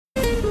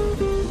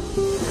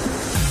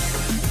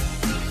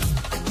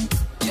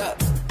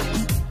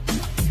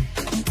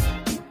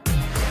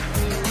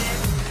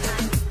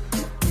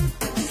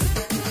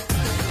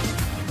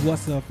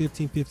What's up?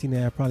 1550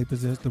 now probably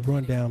presents the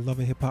Rundown Love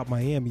and Hip Hop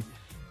Miami,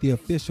 the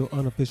official,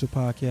 unofficial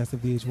podcast of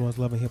VH1's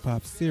Love and Hip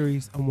Hop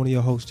series. I'm one of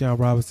your hosts, John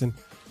Robinson,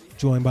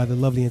 joined by the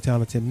lovely and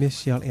talented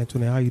Miss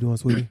Shelah. How you doing,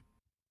 sweetie?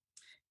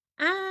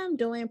 I'm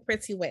doing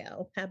pretty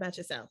well. How about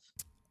yourself?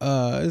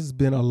 It's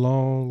been a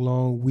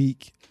long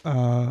week.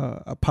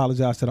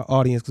 Apologize to the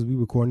audience because we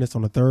recording this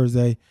on a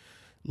Thursday.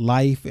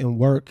 Life and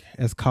work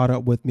has caught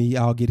up with me.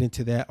 I'll get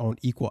into that on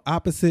Equal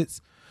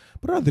Opposites.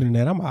 But other than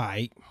that, I'm all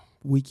right.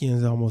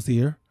 Weekend's almost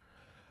here.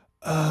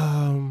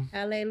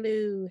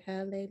 Hallelujah.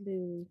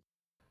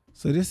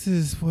 So this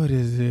is, what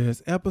is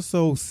this?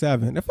 Episode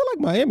 7. I feel like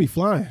Miami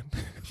flying.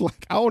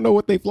 Like, I don't know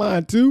what they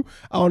flying to.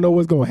 I don't know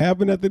what's going to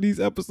happen after these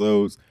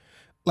episodes.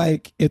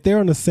 Like, if they're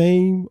on the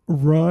same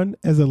run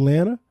as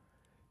Atlanta,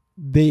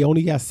 they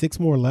only got 6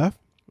 more left.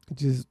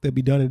 They'll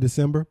be done in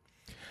December.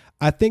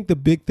 I think the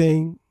big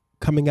thing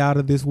coming out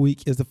of this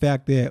week is the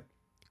fact that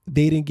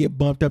they didn't get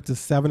bumped up to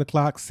 7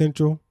 o'clock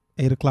Central,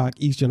 8 o'clock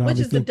Eastern. Which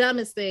obviously. is the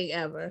dumbest thing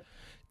ever.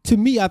 To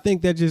me, I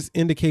think that just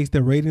indicates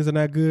their ratings are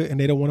not good and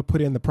they don't want to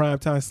put it in the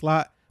primetime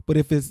slot. But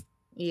if it's,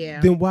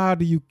 then why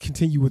do you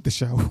continue with the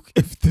show?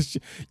 If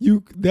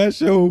that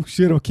show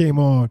should have came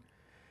on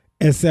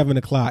at 7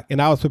 o'clock, and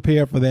I was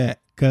prepared for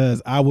that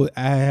because I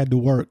had to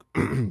work,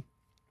 and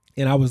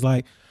I was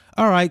like,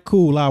 all right,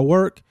 cool, I'll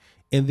work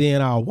and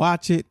then I'll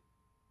watch it,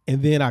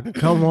 and then I can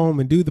come home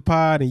and do the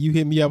pod, and you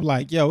hit me up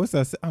like, yo, what's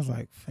that? I was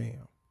like,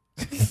 fam.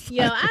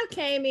 Yo, I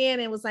came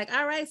in and was like,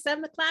 all right,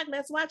 7 o'clock,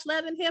 let's watch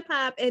Love and Hip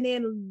Hop. And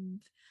then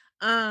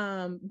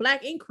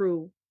Black Ink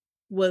Crew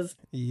was,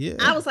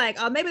 I was like,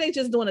 oh, maybe they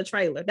just doing a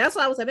trailer. That's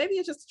why I was like, maybe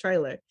it's just a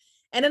trailer.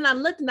 And then I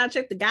looked and I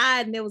checked the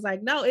guide and it was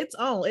like, no, it's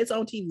on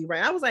TV,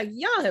 right? I was like,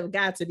 y'all have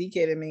got to be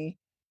kidding me.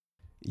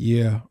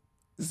 Yeah.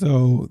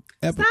 So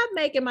stop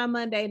making my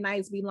Monday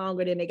nights be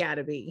longer than they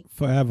gotta be.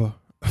 Forever.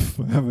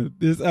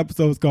 This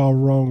episode is called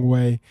Wrong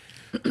Way.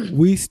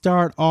 We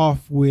start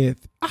off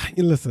with,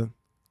 listen,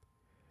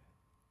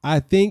 I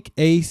think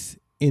Ace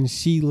and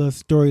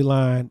Shelah's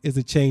storyline is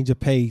a change of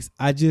pace.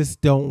 I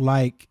just don't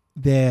like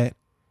that.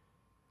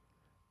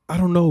 I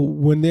don't know,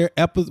 when they're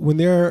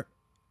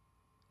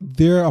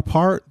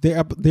apart,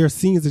 their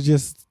scenes are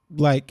just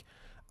like,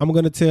 I'm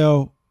gonna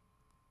tell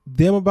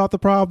them about the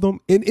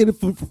problem, and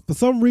for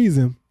some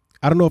reason,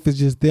 I don't know if it's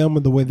just them or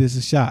the way this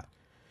is shot.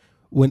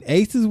 When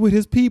Ace is with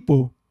his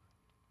people,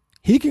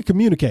 he can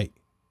communicate.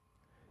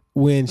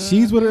 When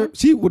she's with her,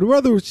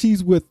 whether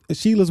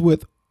Sheila's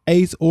with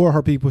Ace or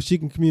her people, she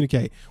can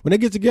communicate. When they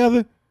get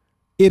together,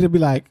 it'll be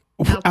like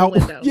out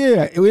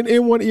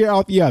in one ear,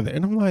 out the other.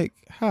 And I'm like,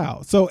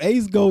 how? So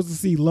Ace goes to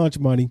see Lunch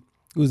Money,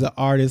 who's an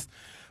artist,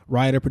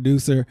 writer,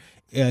 producer.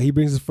 He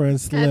brings his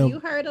friend Slim. Have you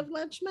heard of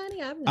Lunch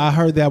Money? I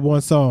heard that one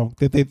song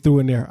that they threw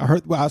in there. I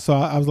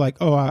was like,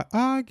 oh,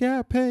 I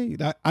got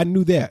paid. I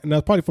knew that, and that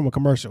was probably from a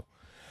commercial.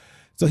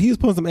 So he was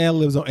putting some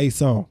ad-libs on Ace's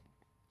song.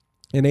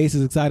 And Ace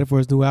is excited for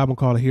his new album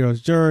called A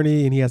Hero's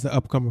Journey, and he has an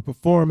upcoming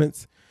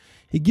performance.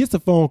 He gets a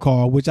phone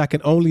call, which I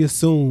can only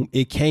assume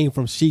it came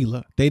from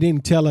Shelah. They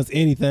didn't tell us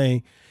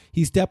anything.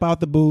 He step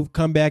out the booth,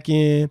 come back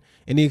in,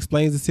 and he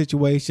explains the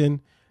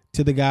situation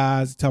to the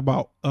guys. Talk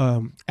about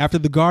after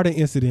the garden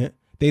incident,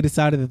 they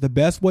decided that the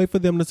best way for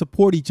them to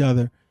support each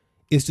other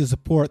is to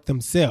support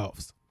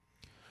themselves.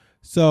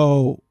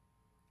 So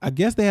I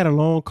guess they had a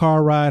long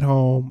car ride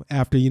home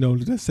after,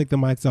 let's take the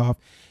mics off.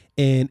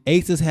 And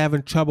Ace is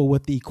having trouble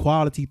with the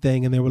equality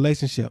thing in their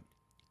relationship.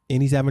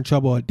 And he's having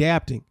trouble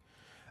adapting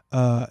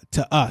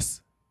to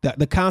us,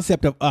 the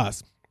concept of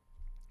us.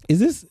 Is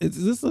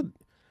this a...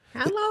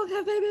 How long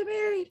have they been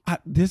married?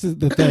 This is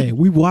the thing.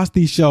 We watch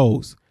these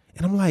shows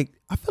and I'm like,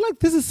 I feel like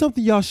this is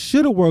something y'all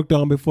should have worked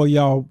on before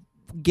y'all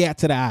get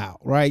to the aisle,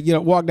 right?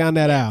 Walk down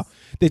that aisle.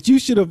 That you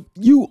should have,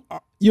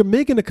 you're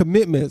making a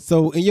commitment.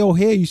 So in your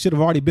head, you should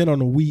have already been on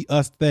the we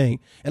us thing.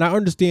 And I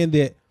understand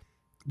that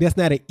that's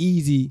not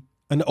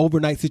an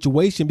overnight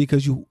situation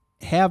because you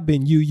have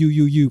been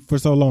you for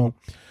so long.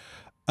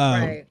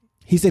 Right.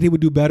 He said he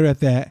would do better at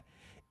that.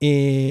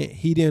 And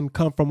he didn't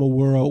come from a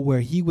world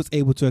where he was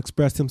able to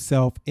express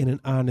himself in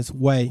an honest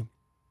way.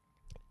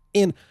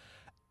 And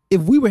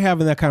if we were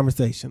having that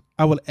conversation,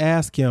 I would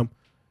ask him,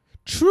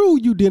 true,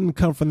 you didn't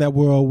come from that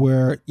world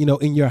where,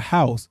 in your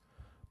house,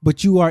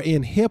 but you are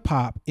in hip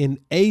hop, in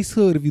Ace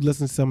Hood. If you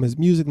listen to some of his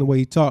music and the way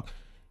he talk,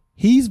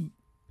 he's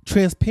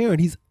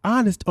transparent. He's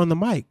honest on the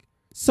mic.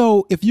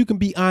 So if you can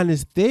be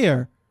honest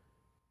there,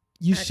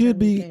 you should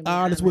be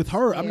honest with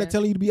her. Yeah. I'm not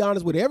telling you to be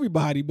honest with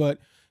everybody, but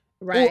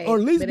right. Or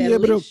at least be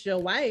able to your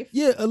wife.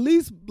 Yeah, at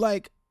least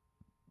like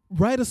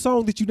write a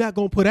song that you're not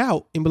gonna put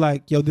out and be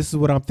like, yo, this is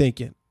what I'm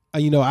thinking.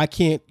 I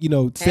can't,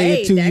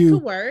 say it to you. That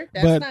could work.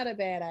 That's not a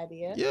bad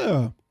idea.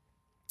 Yeah.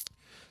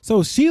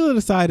 So Shelah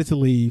decided to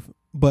leave,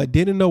 but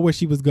didn't know where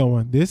she was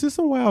going. This is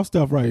some wild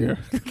stuff right here.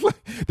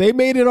 They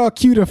made it all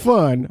cute and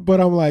fun, but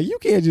I'm like, you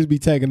can't just be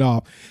taking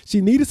off.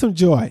 She needed some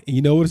joy. And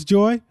you know what is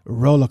joy?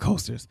 Roller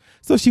coasters.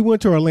 So she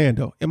went to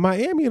Orlando. And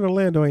Miami and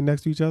Orlando ain't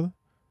next to each other.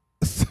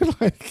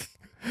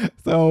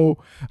 So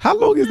how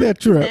long is that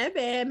trip? That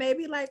bad.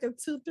 Maybe like a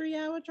 2-3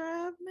 hour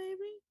drive,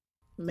 maybe.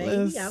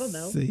 Maybe. I don't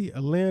know. Let's see.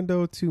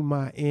 Orlando to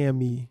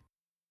Miami.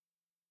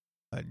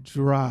 A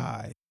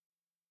drive.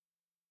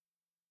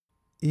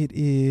 It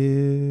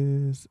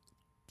is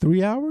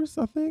 3 hours,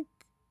 I think.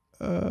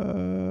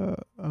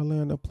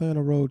 Orlando, plan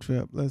a road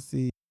trip. Let's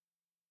see.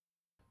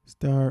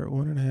 Start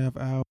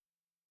 1.5 hours.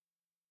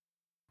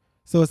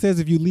 So it says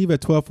if you leave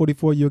at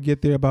 12:44, you'll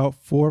get there about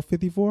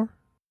 4:54.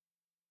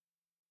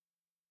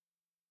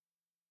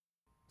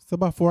 So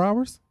about 4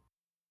 hours.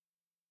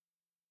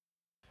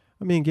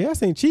 I mean,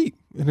 gas ain't cheap,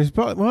 and it's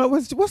probably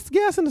what's the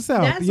gas in the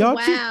South? That's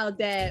wild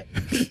that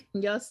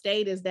your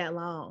state is that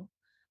long.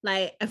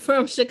 Like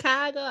from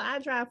Chicago, I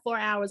drive 4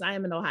 hours. I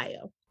am in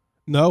Ohio.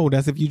 No,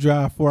 that's if you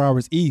drive 4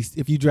 hours east.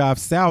 If you drive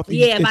south,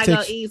 if I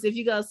go east, if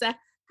you go south,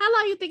 how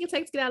long you think it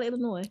takes to get out of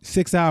Illinois?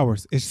 6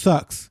 hours. It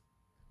sucks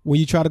when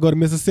you try to go to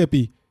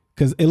Mississippi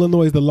because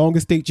Illinois is the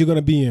longest state you're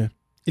gonna be in.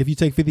 If you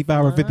take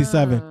 55 or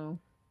 57,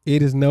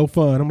 it is no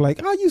fun. I'm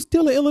like, oh, you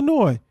still in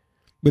Illinois?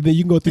 But then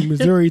you can go through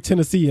Missouri,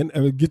 Tennessee,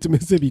 and get to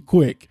Mississippi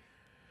quick.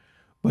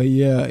 But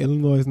yeah,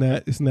 Illinois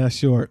it's not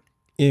short,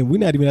 and we're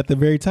not even at the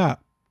very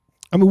top.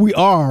 I mean, we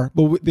are,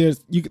 but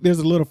there's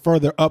a little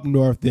further up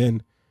north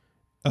than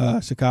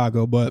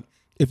Chicago. But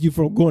if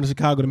you're going to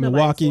Chicago to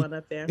Milwaukee,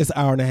 it's an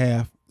hour and a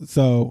half.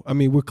 So I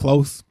mean, we're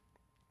close.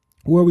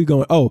 Where are we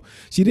going? Oh,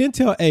 she didn't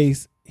tell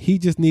Ace. He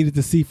just needed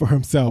to see for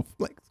himself.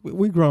 Like,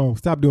 we grown.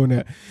 Stop doing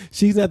that.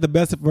 She's not the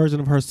best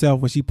version of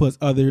herself when she puts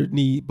other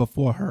need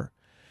before her.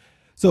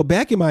 So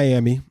back in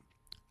Miami,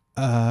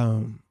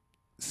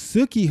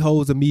 Suki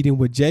holds a meeting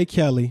with Jay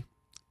Kelly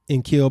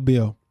and Kill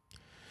Bill.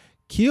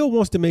 Kill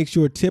wants to make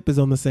sure Tip is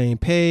on the same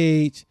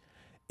page.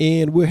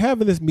 And we're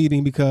having this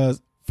meeting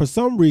because for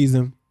some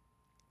reason,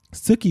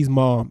 Suki's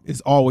mom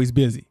is always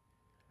busy.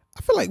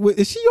 I feel like,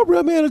 is she your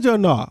real manager or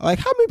not? Like,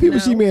 how many people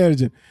is she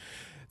managing?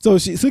 So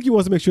Suki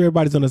wants to make sure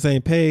everybody's on the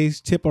same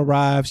page. Tip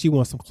arrives. She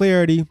wants some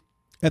clarity.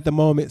 At the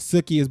moment,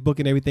 Suki is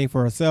booking everything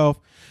for herself.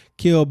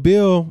 Kill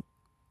Bill,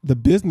 the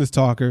business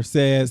talker,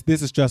 says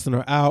this is stressing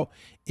her out.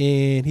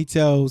 And he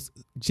tells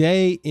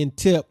Jay and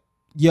Tip,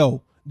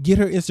 yo, get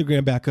her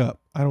Instagram back up.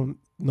 I don't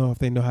know if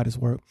they know how this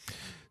works.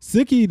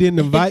 Suki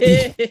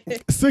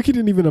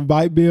didn't even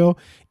invite Bill,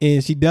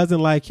 and she doesn't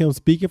like him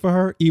speaking for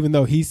her, even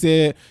though he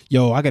said,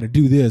 yo, I got to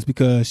do this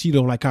because she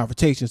don't like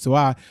confrontation. So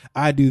I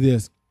do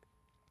this.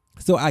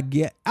 So I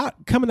get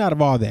out coming out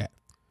of all that.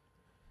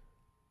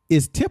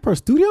 Is Tip her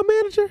studio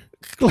manager?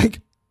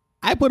 Like,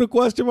 I put a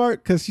question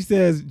mark because she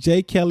says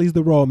Jay Kelly's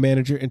the road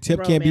manager and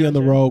Tip can't be on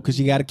the road because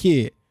she got a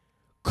kid.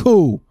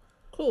 Cool.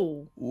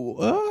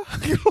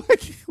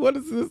 What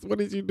is this?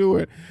 What is she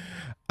doing?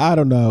 I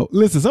don't know.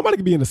 Listen, somebody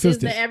could be an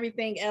assistant. She's the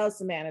everything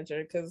else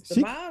manager because the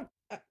mom.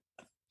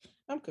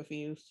 I'm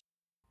confused.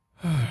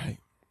 All right,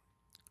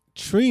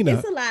 Trina.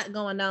 It's a lot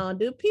going on.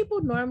 Do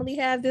people normally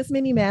have this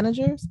many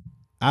managers?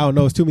 I don't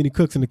know. It's too many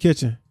cooks in the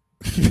kitchen.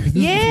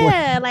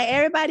 Yeah, like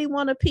everybody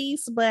want a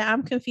piece, but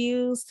I'm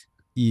confused.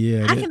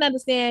 Yeah, I can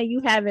understand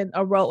you having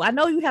a role. I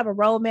know you have a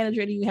role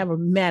manager and you have a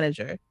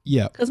manager.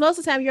 Yeah, because most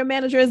of the time your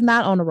manager is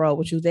not on the road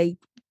with you. They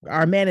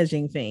are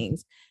managing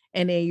things,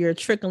 and then you're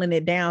trickling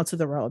it down to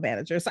the road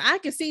manager. So I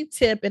can see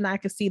Tip and I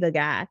can see the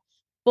guy.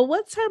 But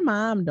what's her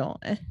mom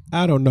doing?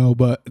 I don't know,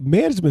 but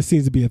management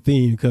seems to be a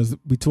theme because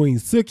between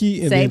Suki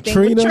and same then thing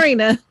Trina. With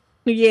Trina.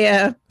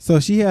 Yeah. So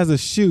she has a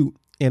shoot,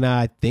 and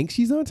I think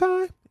she's on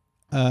time.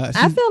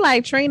 I feel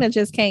like Trina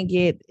just can't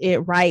get it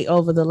right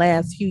over the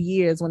last few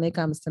years when it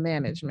comes to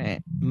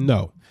management.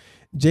 No.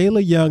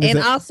 Jayla Young is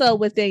also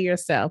within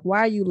yourself. Why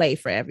are you late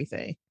for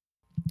everything?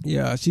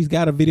 Yeah, she's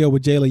got a video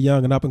with Jayla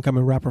Young, an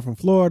up-and-coming rapper from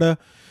Florida.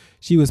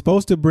 She was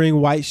supposed to bring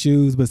white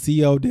shoes, but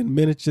CO didn't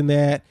mention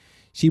that.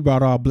 She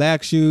brought all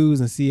black shoes,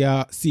 and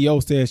CO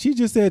said she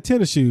just said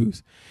tennis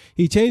shoes.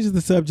 He changes the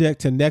subject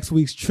to next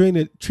week's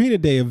Trina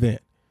Day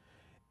event.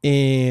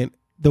 And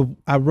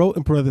I wrote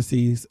in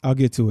parentheses, I'll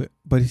get to it,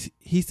 but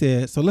he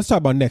said, so let's talk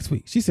about next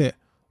week. She said,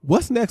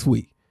 what's next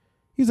week?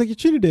 He's like, your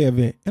Trina Day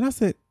event. And I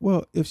said,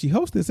 well, if she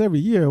hosts this every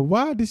year,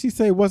 why did she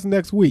say what's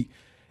next week?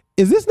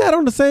 Is this not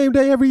on the same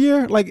day every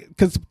year? Like,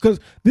 because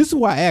this is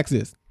why I asked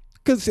this.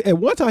 Because at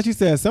one time she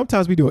said,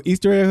 sometimes we do an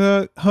Easter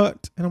egg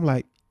hunt. And I'm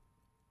like,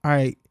 all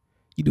right,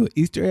 you do an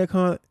Easter egg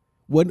hunt?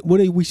 When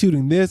are we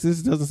shooting this?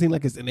 This doesn't seem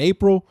like it's in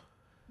April.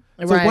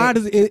 So why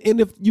does it, and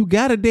if you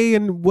got a day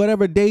in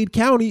whatever Dade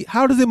County,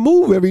 how does it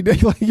move every day,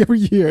 like every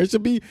year? It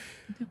should be.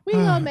 We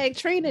gonna make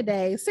Trina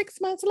Day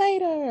 6 months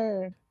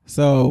later.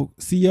 So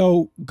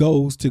CO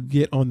goes to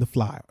get on the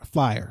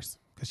flyers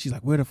because she's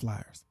like, where are the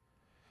flyers?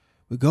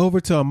 We go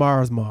over to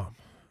Amara's mom.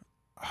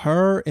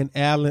 Her and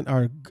Alan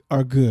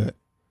are good.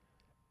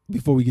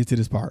 Before we get to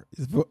this part,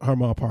 her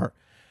mom part,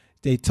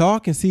 they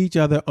talk and see each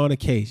other on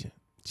occasion.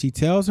 She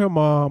tells her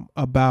mom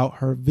about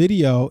her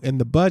video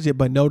and the budget,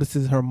 but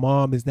notices her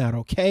mom is not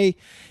okay.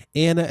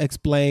 Anna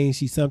explains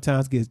she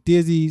sometimes gets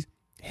dizzy,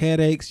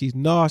 headaches, she's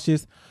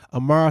nauseous.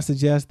 Amara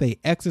suggests they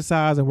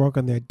exercise and work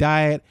on their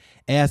diet,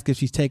 asks if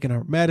she's taking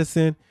her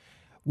medicine.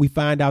 We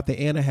find out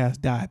that Anna has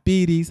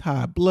diabetes,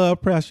 high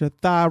blood pressure,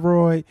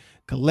 thyroid,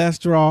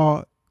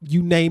 cholesterol.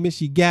 You name it,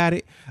 she got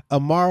it.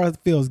 Amara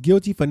feels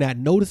guilty for not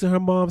noticing her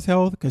mom's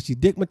health because she's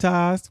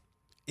stigmatized.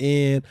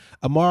 And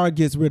Amara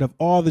gets rid of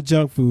all the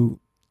junk food.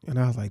 And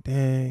I was like,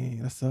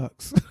 dang, that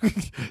sucks.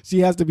 She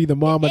has to be the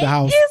mom of the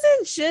house. It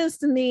isn't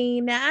just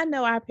me. Now, I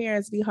know our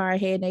parents be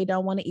hard-headed and they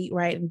don't want to eat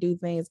right and do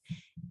things.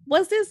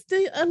 Was this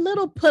a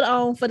little put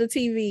on for the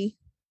TV?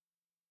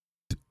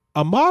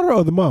 Amara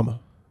or the mama?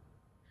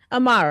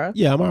 Amara.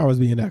 Yeah, Amara was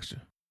being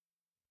extra.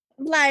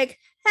 Like,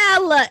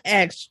 hella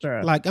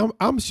extra. Like,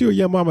 I'm sure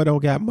your mama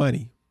don't got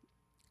money.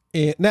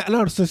 And not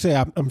to say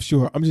I'm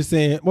sure. I'm just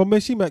saying, well,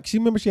 maybe she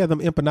remember she had them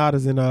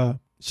empanadas in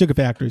Sugar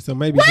Factory. So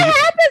maybe what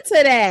happened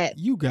to that?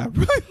 You got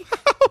really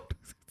loud.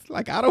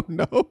 Like, I don't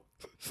know.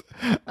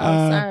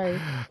 Sorry.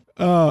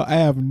 Oh, I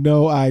have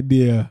no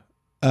idea.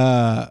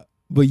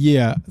 But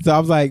yeah, so I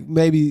was like,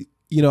 maybe,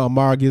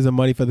 Amara gives them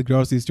money for the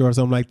grocery store or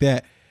something like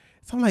that.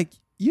 So I'm like,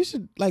 you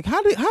should, like,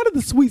 how did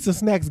the sweets and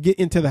snacks get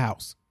into the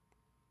house?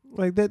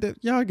 Like that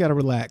y'all gotta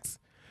relax.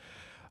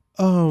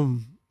 She's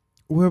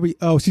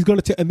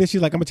gonna tell, and then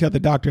she's like, I'm gonna tell the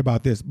doctor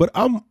about this. But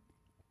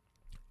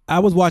I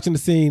was watching the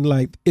scene,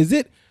 like, is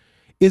it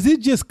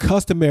just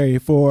customary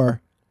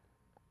for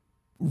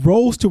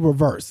roles to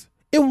reverse?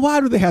 And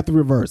why do they have to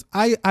reverse?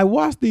 I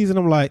watched these and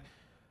I'm like,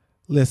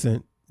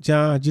 listen,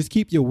 John, just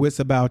keep your wits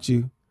about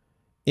you.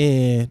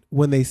 And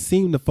when they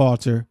seem to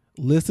falter,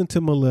 listen to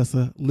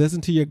Melissa,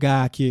 listen to your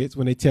guy kids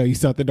when they tell you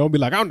something. Don't be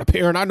like, I'm the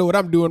parent, I know what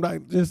I'm doing.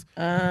 Like, just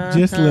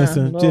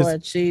listen.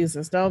 Lord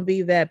Jesus, don't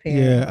be that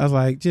parent. Yeah, I was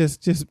like,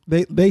 just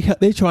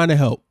they trying to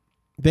help.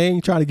 They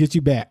ain't trying to get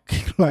you back.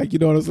 Like, you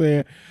know what I'm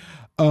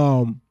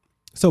saying?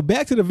 So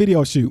back to the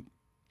video shoot.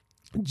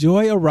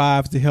 Joy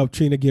arrives to help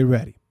Trina get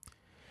ready.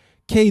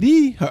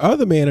 KD, her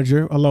other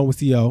manager, along with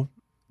CO,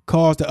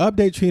 calls to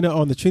update Trina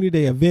on the Trinity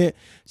Day event.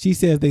 She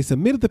says they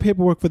submitted the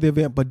paperwork for the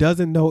event, but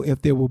doesn't know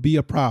if there will be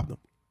a problem.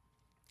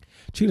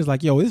 Trina's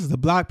like, yo, this is a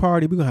block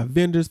party. We're going to have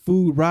vendors,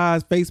 food,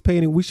 rides, face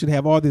painting. We should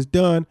have all this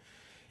done.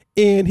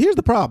 And here's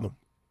the problem.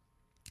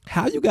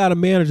 How you got a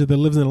manager that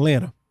lives in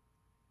Atlanta?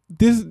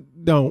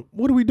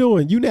 What are we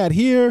doing? You not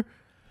here?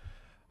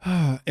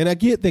 And I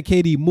get that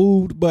KD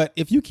moved, but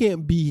if you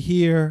can't be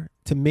here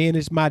to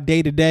manage my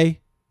day-to-day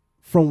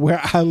from where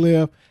I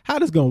live, how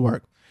this going to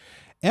work?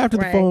 After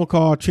the phone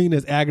call, Trina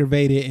is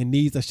aggravated and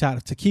needs a shot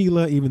of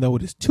tequila, even though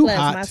it is too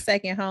hot. My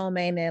second home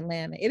ain't in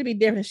Atlanta. It'd be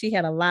different if she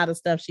had a lot of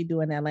stuff she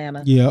do in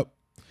Atlanta. Yep.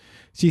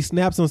 She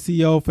snaps on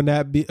CO for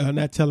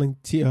not telling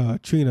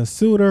Trina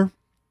sooner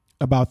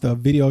about the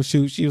video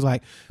shoot. She was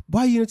like,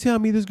 why you didn't tell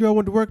me this girl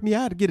wanted to work me?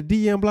 I had to get a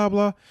DM, blah,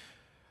 blah.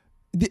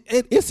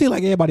 It seemed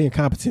like everybody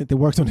incompetent that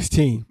works on this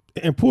team.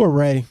 And poor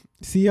Ray,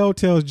 CO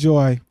tells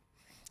Joy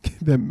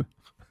that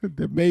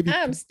maybe...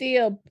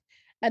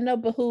 I know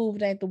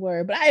behooved ain't the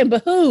word, but I am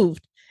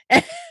behooved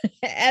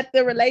at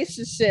the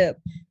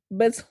relationship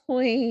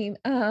between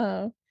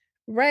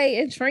Ray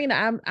and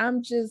Trina.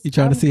 I'm just... You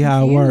trying to see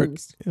how it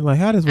works. Like,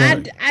 how does it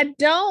work? I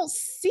don't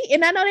see,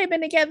 and I know they've been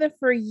together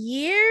for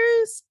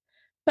years,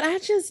 but I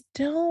just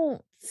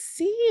don't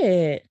see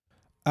it.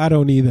 I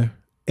don't either.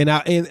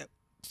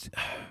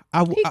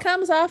 He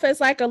comes off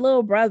as like a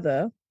little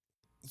brother.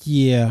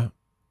 Yeah.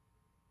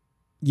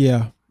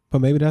 Yeah. But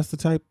maybe that's the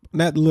type,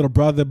 not the little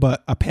brother,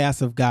 but a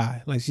passive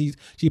guy. Like she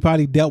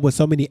probably dealt with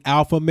so many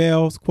alpha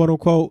males, quote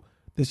unquote,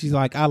 that she's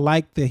like, I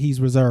like that he's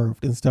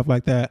reserved and stuff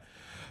like that.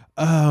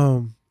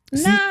 No,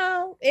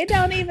 it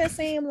don't even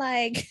seem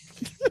like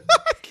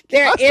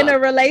they're in a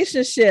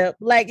relationship.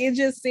 Like it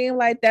just seemed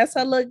like that's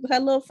her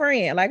little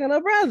friend, like her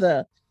little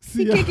brother.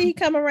 He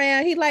come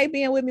around. He like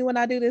being with me when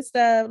I do this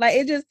stuff. Like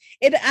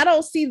I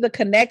don't see the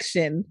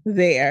connection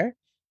there.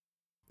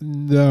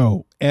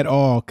 No, at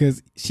all.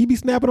 Cause she be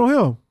snapping on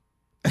him.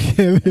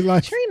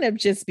 Like, Trina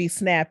just be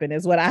snapping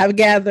is what I've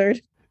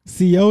gathered.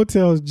 CO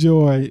tells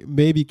Joy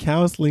maybe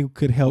counseling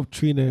could help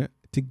Trina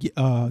to get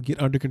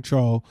under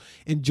control.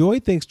 And Joy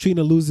thinks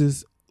Trina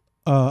loses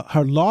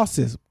her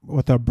losses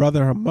with her brother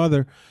and her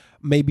mother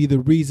may be the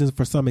reasons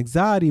for some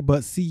anxiety,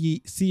 but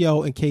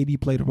CO and KD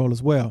played a role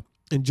as well.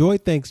 And Joy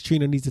thinks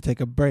Trina needs to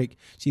take a break.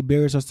 She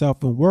buries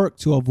herself in work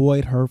to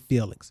avoid her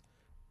feelings.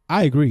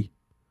 I agree.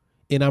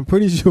 And I'm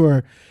pretty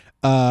sure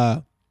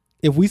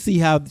if we see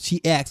how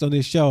she acts on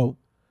this show,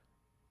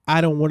 I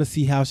don't want to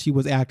see how she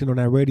was acting on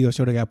that radio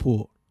show that got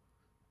pulled.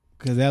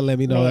 Because that let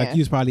me know like you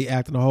was probably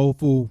acting a whole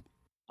fool.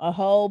 A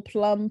whole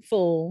plum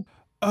fool.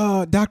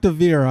 Dr.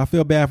 Vera, I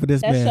feel bad for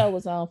this man. That show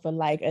was on for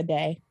like a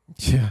day.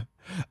 Yeah.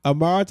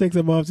 Amara takes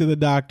her mom to the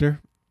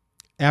doctor.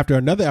 After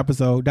another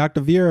episode,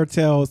 Dr. Vera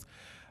tells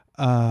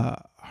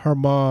her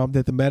mom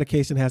that the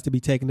medication has to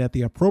be taken at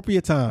the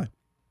appropriate time.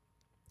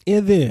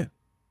 And then,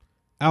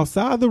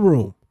 outside the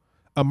room,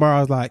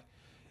 Amara's like,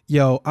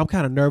 yo, I'm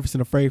kind of nervous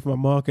and afraid my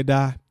mom could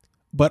die.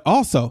 But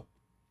also,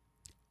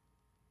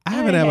 I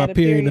haven't had my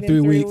period in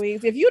 3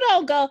 weeks. If you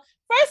don't go,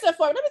 first and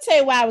foremost, let me tell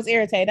you why I was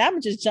irritated. I'm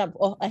going to just jump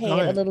ahead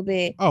a little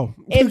bit. Oh.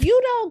 If you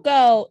don't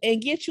go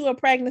and get you a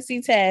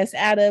pregnancy test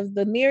out of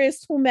the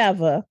nearest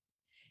whomever,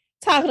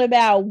 talking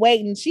about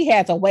waiting, she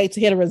had to wait to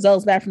hear the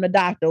results back from the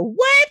doctor.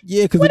 What?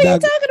 Yeah, what are you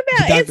talking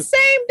about? It's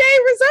same day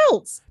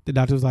results. The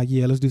doctor was like,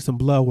 yeah, let's do some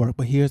blood work.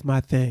 But here's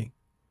my thing.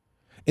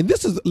 And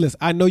this is, listen,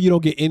 I know you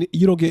don't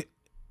get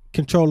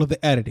control of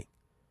the editing.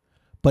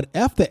 But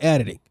F the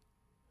editing.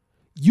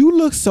 You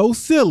look so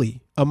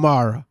silly,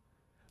 Amara,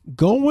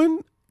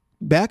 going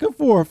back and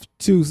forth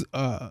to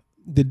the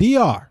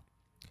DR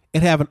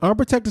and having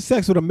unprotected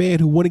sex with a man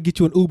who wouldn't get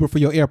you an Uber for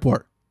your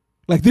airport.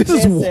 Like, this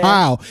is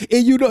wild.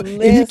 And you know,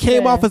 and he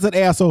came off as an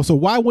asshole. So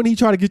why wouldn't he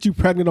try to get you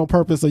pregnant on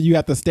purpose so you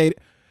have to stay?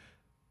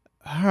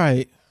 All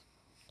right.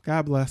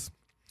 God bless.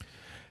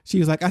 She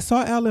was like, I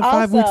saw Ellen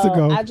 5 weeks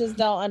ago. I just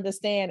don't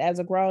understand as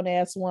a grown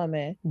ass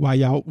woman why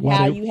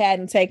you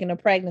hadn't taken a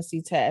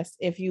pregnancy test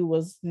if you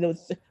was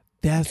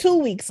 2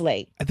 weeks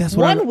late. That's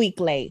 1 week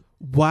late.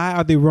 Why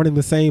are they running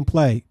the same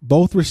play?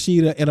 Both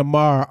Rashida and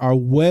Amara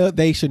are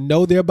they should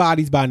know their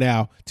bodies by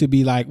now to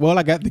be like, well,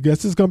 I guess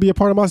this is going to be a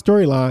part of my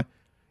storyline.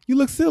 You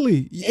look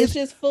silly. It's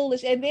just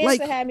foolish. And then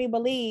to have me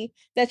believe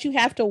that you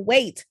have to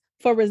wait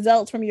for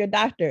results from your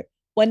doctor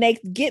when they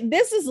get,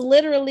 this is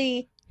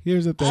literally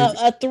here's the thing.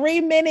 A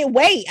 3-minute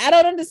wait. I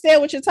don't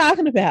understand what you're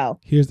talking about.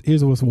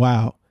 Here's what's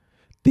wild.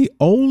 The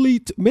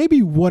only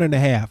maybe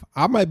 1.5.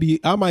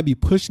 I might be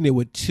pushing it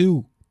with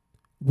 2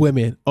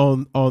 women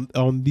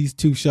on these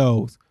 2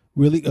 shows.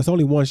 Really, it's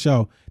only one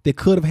show that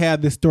could have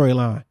had this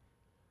storyline.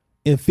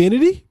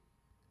 Infinity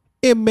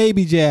and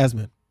maybe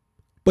Jasmine.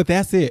 But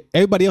that's it.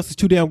 Everybody else is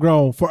too damn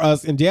grown for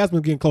us, and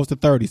Jasmine's getting close to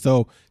 30,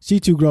 so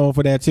she too grown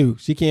for that too.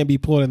 She can't be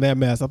pulling that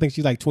mess. I think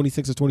she's like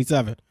 26 or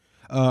 27.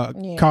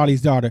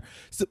 Carly's daughter.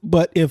 So,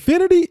 but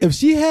Infinity, if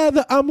she had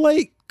the I'm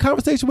late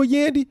conversation with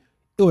Yandy,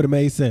 it would have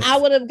made sense. I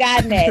would have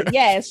gotten that.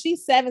 Yes,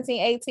 she's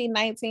 17, 18,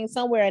 19,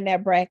 somewhere in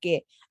that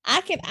bracket. I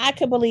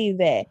could believe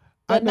that.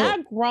 But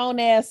not grown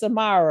ass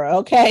Amara,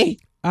 okay?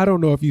 I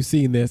don't know if you've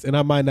seen this, and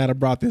I might not have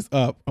brought this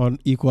up on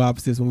Equal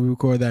Opposites when we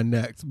record that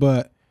next,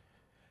 but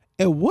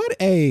at what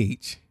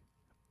age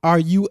are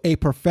you a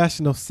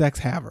professional sex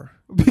haver?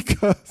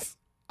 Because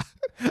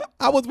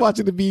I was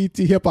watching the BET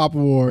Hip Hop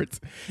Awards,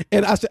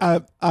 and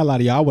I lie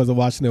to you, I wasn't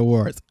watching the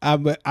awards.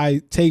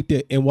 I taped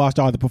it and watched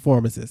all the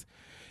performances.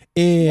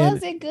 And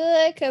was it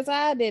good? Because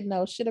I didn't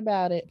know shit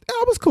about it.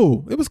 It was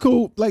cool. It was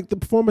cool. Like the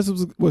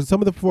performances was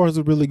some of the performances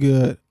were really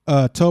good.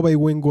 Tobe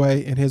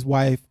Wingwe and his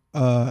wife,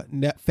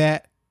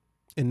 Fat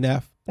and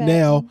Neff.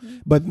 Nell,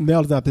 but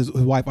Nell's not his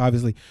wife,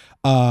 obviously.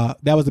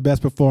 That was the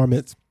best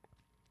performance.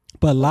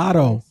 But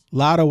Lotto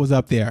was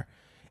up there,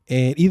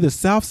 and either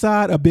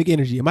Southside or Big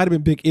Energy. It might have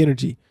been Big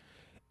Energy,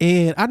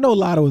 and I know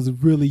Lotto was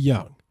really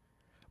young,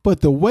 but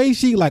the way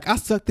she like, I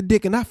sucked the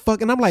dick and I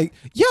fuck, and I'm like,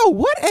 yo,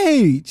 what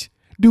age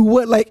do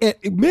what? Like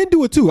men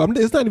do it too.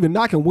 It's not even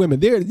knocking women.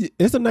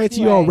 It's a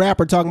 19-year-old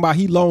rapper talking about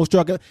he lone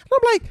struck, and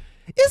I'm like,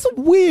 it's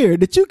weird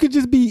that you could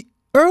just be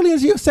early in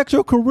your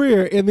sexual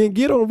career and then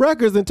get on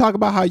records and talk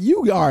about how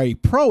you are a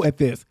pro at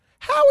this.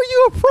 How are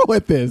you a pro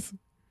at this?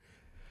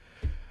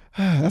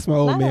 That's my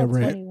old man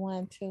rant.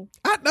 21 too.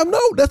 I know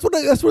that's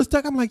what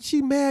stuck. I'm like,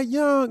 she mad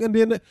young, and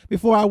then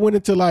before I went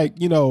into like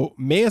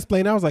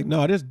mansplaining, I was like,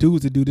 no, there's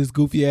dudes that do this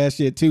goofy ass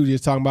shit too.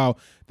 Just talking about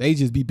they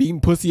just be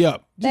beating pussy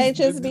up. They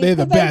just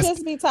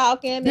be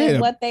talking and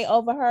what they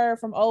overheard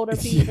from older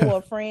people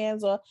or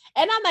friends and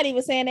I'm not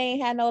even saying they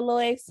ain't had no little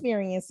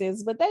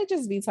experiences, but they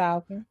just be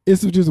talking.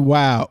 It's just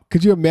wild.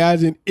 Could you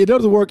imagine? It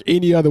doesn't work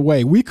any other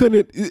way. We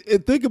couldn't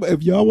think about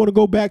if y'all want to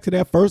go back to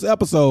that first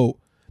episode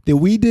that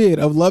we did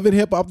of Love and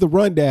Hip Hop, the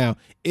rundown,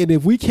 and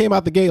if we came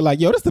out the gate like,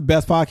 yo, this is the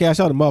best podcast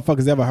y'all the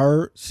motherfuckers ever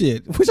heard,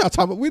 shit, what y'all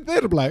talking about?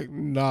 They'd be like,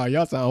 nah,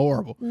 y'all sound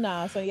horrible.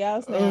 Nah, so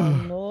y'all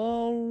sound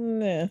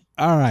nah.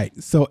 All right,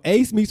 so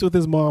Ace meets with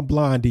his mom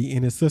Blondie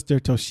and his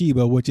sister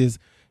Toshiba, which is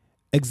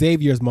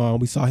Xavier's mom.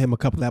 We saw him a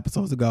couple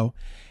episodes ago.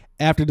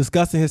 After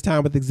discussing his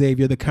time with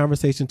Xavier, the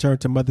conversation turned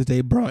to Mother's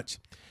Day brunch.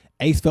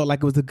 Ace felt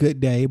like it was a good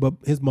day, but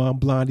his mom,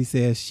 Blondie,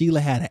 says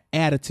Shelah had an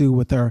attitude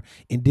with her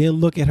and didn't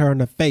look at her in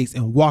the face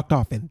and walked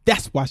off, and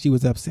that's why she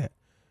was upset.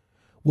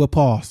 We'll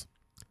pause.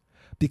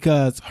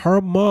 Because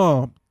her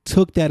mom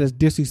took that as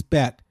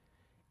disrespect,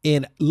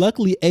 and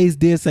luckily Ace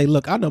did say,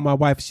 look, I know my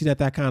wife, she's not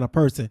that kind of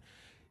person.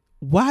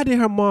 Why did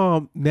her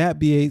mom not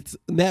be,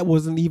 that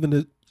wasn't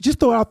even,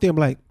 just throw it out there, I'm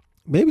like,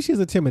 maybe she's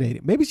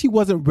intimidated. Maybe she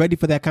wasn't ready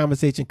for that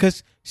conversation,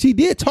 because she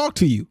did talk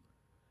to you.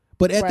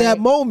 But at that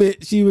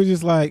moment, she was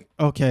just like,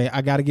 okay,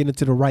 I got to get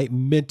into the right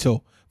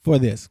mental for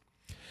this.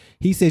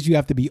 He says you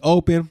have to be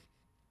open.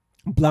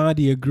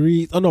 Blondie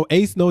agrees. Oh, no,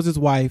 Ace knows his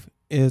wife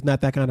is not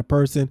that kind of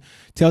person.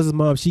 Tells his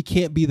mom she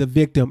can't be the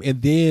victim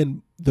and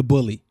then the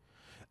bully.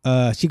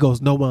 She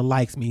goes, no one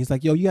likes me. He's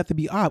like, yo, you have to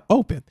be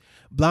open.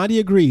 Blondie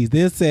agrees,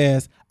 then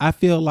says, I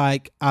feel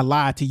like I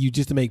lied to you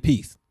just to make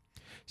peace.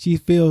 She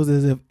feels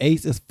as if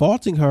Ace is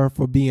faulting her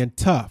for being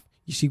tough.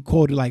 She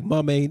quoted like,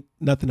 mom ain't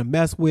nothing to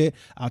mess with.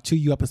 I'll chew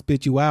you up and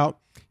spit you out.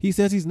 He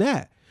says he's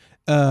not.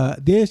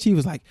 Then she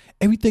was like,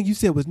 everything you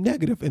said was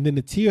negative. And then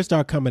the tears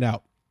start coming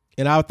out.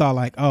 And I thought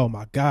like, oh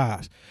my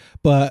gosh.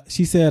 But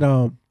she said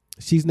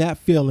she's not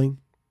feeling.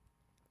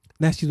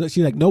 Now she's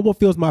like, no one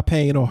feels my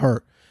pain or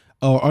hurt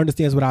or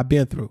understands what I've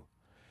been through.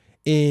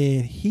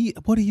 And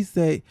what did he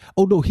say?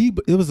 Oh no,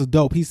 it was a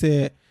dope. He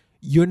said,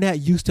 you're not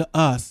used to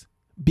us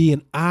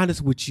being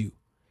honest with you.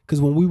 Because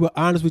when we were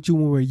honest with you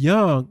when we were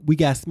young, we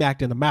got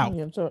smacked in the mouth.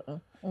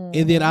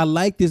 And then I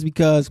like this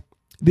because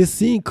this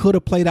scene could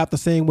have played out the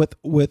same with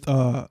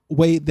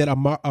way that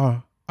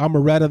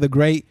Amara the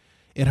Great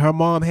and her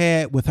mom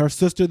had with her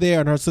sister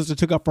there, and her sister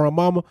took up for her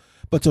mama.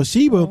 But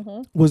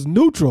Toshiba was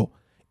neutral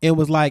and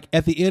was like,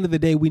 at the end of the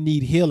day, we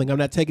need healing. I'm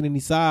not taking any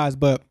sides,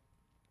 but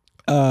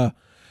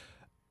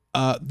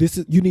this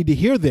is, you need to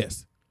hear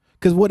this.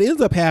 Because what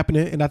ends up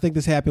happening, and I think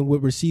this happened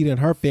with Rashida and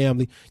her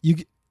family,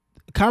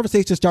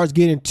 conversation starts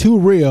getting too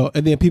real,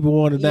 and then people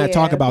want to not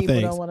talk about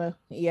things. Don't wanna,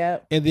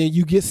 and then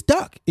you get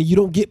stuck and you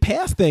don't get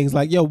past things.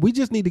 Like, yo, we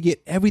just need to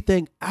get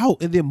everything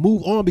out and then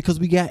move on because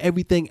we got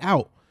everything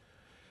out.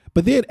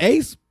 But then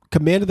Ace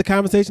commanded the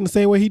conversation the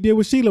same way he did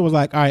with Shelah. Was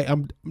like, all right,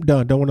 I'm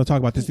done. Don't want to talk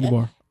about this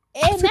anymore.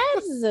 And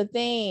that's the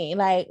thing.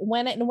 Like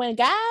when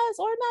guys,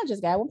 or not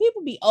just guys, when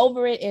people be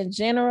over it in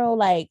general,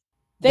 like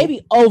they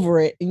be over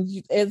it and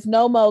it's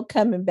no more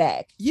coming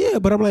back. Yeah,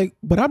 but I'm like,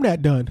 but I'm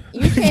not done.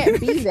 You can't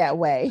be that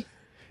way.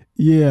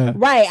 Yeah.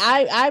 Right.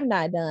 I'm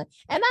not done.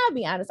 And I'll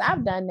be honest,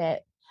 I've done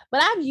that.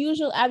 But I've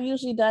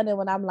usually done it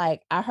when I'm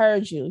like, I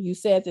heard you. You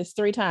said this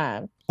 3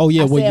 times. Oh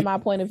yeah. I said my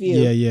point of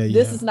view. Yeah.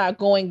 This is not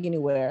going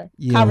anywhere.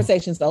 Yeah.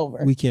 Conversation's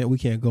over. We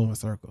can't go in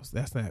circles.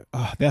 That's not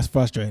that's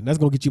frustrating. That's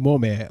gonna get you more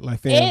mad.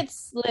 Like, fam.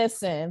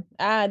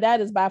 That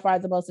is by far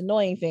the most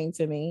annoying thing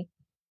to me.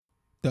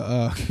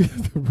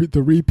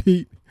 The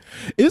repeat.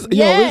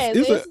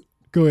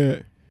 Go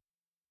ahead.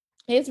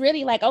 It's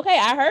really like, okay,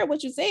 I heard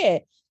what you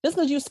said. Just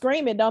because you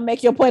scream it don't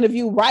make your point of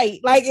view right.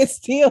 Like, it's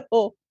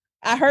still,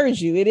 I heard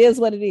you. It is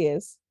what it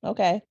is.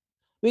 Okay.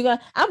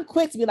 I'm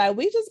quick to be like,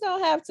 we just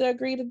gonna have to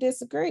agree to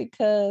disagree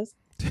because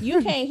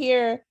you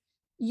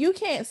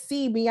can't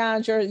see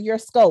beyond your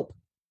scope.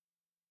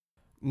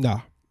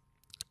 No.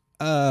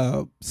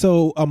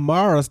 So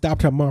Amara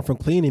stopped her mom from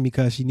cleaning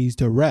because she needs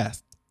to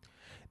rest.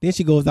 Then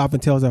she goes off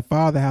and tells her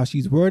father how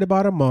she's worried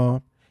about her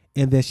mom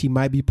and that she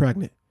might be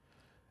pregnant.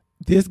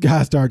 This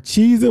guy starts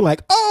cheesing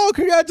like, oh,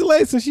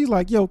 congratulations. She's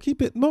like, yo,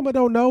 keep it. Mama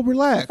don't know.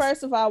 Relax.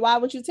 First of all, why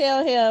would you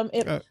tell him?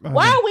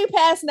 Why are we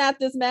passing out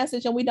this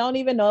message and we don't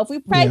even know if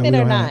we're pregnant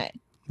or not?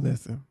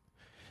 Listen.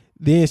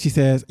 Then she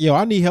says, yo,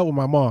 I need help with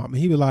my mom. And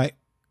he was like,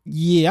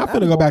 yeah, I'm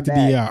going to go back to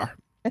DR.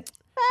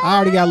 I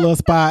already got a little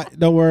spot.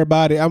 Don't worry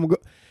about it.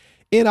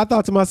 And I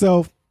thought to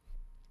myself,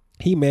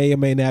 he may or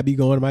may not be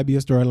going. It might be a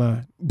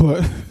storyline.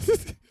 But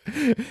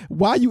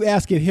why are you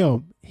asking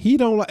him? He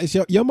don't like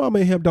your mama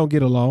and him don't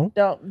get along.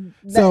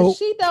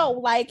 She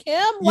don't like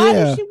him. Why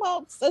does she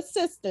want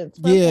assistance?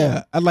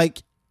 Him? I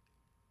like,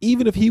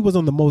 even if he was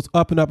on the most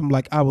up and up, I'm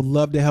like, I would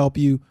love to help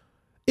you.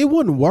 It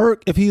wouldn't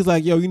work if he's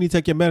like, yo, you need to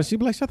take your medicine. She'd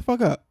be like, shut the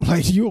fuck up.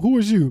 Like, who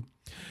is you?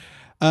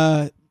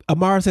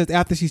 Amara says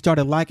after she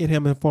started liking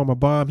him and form a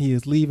bond, he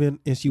is leaving,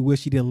 and she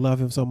wished she didn't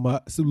love him so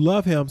much.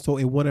 So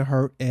it wouldn't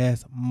hurt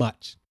as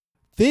much.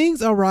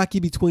 Things are rocky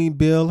between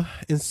Bill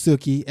and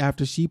Suki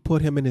after she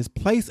put him in his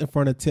place in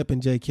front of Tip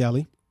and Jay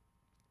Kelly.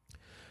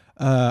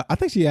 I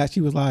think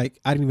she was like,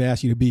 I didn't even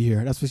ask you to be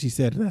here. That's what she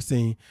said in that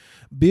scene.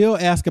 Bill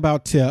asked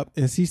about Tip,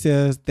 and she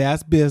says,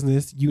 that's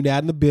business. You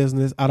not in the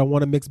business. I don't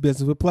want to mix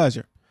business with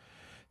pleasure.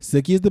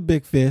 Suki is the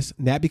big fish,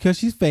 not because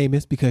she's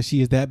famous, because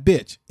she is that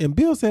bitch. And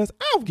Bill says,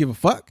 I don't give a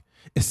fuck.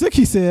 And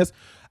Suki says,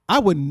 I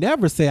would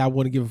never say I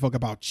want to give a fuck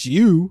about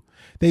you.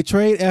 They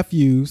trade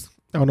FUs.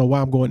 I don't know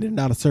why I'm going in and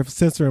out of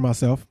censoring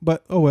myself,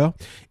 but oh well.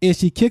 And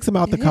she kicks him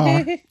out the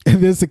car,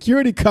 and then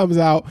security comes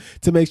out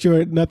to make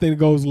sure nothing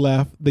goes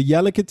left. The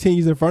yelling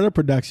continues in front of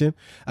production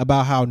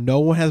about how no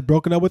one has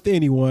broken up with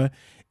anyone.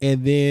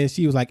 And then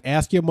she was like,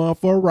 ask your mom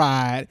for a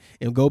ride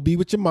and go be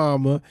with your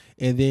mama.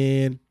 And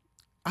then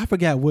I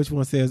forgot which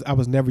one says, I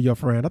was never your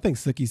friend. I think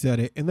Suki said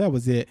it, and that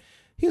was it.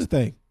 Here's the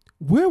thing.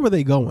 Where were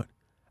they going?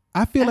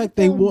 I feel like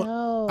they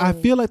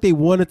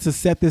wanted to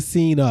set this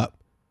scene up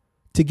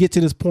to get to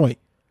this point.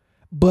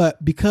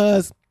 But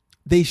because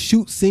they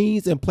shoot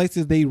scenes in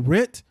places they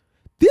rent,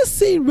 this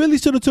scene really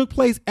should have took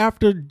place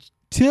after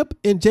Tip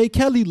and Jay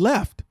Kelly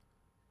left.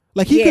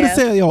 Like, he could have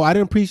said, yo, I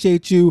didn't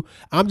appreciate you.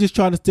 I'm just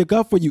trying to stick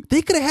up for you.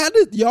 They could have had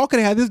this. Y'all could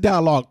have had this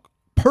dialogue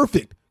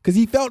perfect because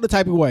he felt the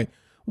type of way.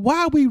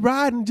 Why are we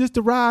riding just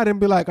to ride and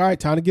be like, all right,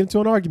 time to get into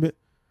an argument?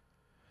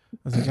 I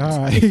was like, all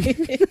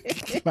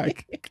right.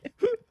 Like,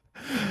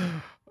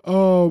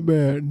 oh,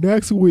 man.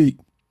 Next week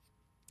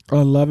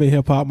on Love and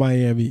Hip Hop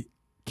Miami,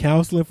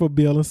 counseling for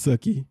Bill and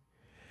Suki.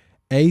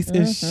 Ace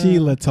and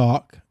Shelah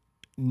talk.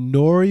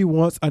 Nori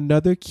wants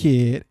another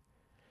kid.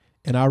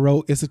 And I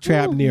wrote, it's a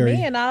trap, Neri.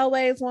 Men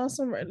always want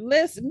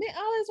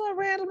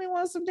randomly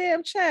want some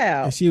damn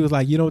child. And she was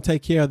like, you don't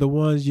take care of the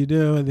ones you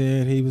do. And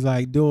then he was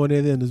like doing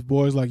it. And his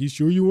boy's like, you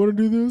sure you want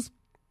to do this?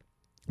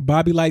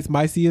 Bobby Lights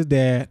might see his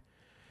dad.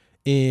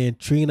 And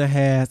Trina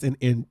has an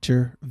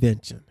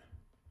intervention.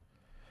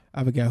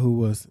 I forgot who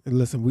was. And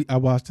listen, I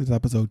watched this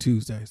episode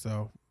Tuesday,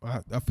 so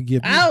I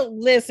forgive you. Oh,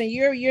 listen,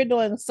 you're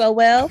doing so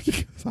well.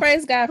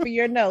 Praise God for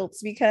your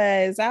notes,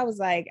 because I was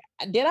like,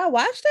 did I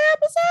watch the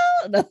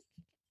episode?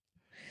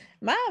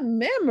 My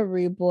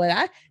memory, boy.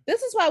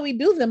 This is why we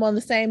do them on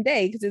the same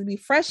day, because it'd be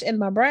fresh in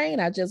my brain.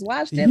 I just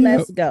watched it.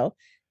 Let's go.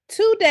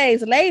 2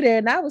 days later,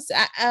 and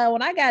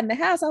when I got in the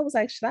house, I was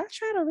like, should I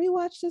try to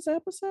rewatch this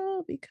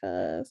episode?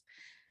 But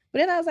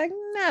then I was like,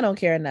 nah, I don't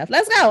care enough.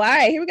 Let's go. All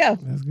right, here we go.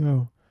 Let's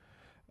go.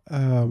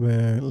 Oh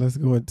man, let's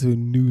go into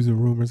news and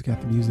rumors.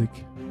 Got the music.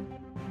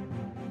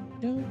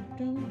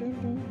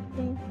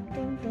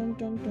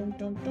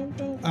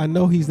 I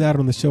know he's not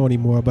on the show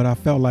anymore, but I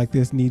felt like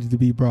this needed to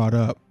be brought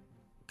up.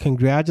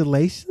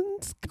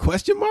 Congratulations, ?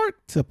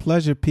 To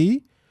Pleasure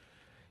P.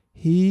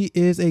 He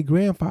is a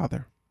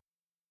grandfather.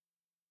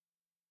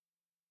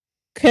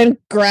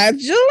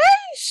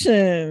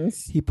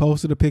 Congratulations. He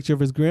posted a picture of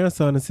his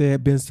grandson and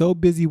said, been so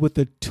busy with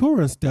the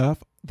touring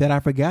stuff that I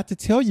forgot to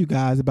tell you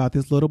guys about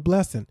this little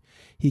blessing.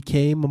 He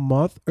came a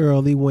month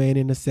early, weighing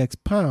in the 6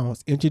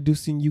 pounds,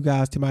 introducing you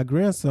guys to my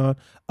grandson,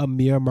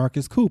 Amir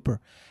Marcus Cooper.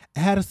 I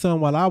had a son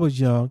while I was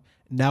young.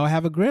 Now I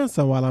have a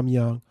grandson while I'm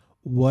young.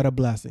 What a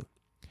blessing.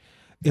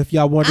 If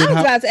y'all wondering, I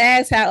was about to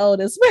ask how old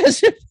is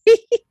Pleasure P.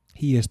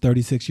 He is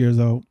 36 years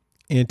old.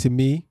 And to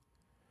me,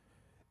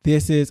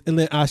 this is,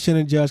 and I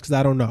shouldn't judge because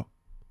I don't know,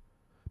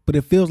 but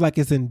it feels like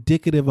it's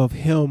indicative of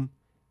him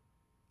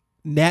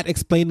not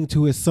explaining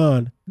to his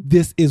son,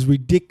 this is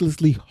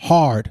ridiculously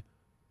hard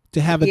to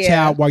have a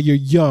child while you're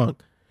young.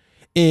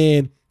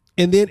 And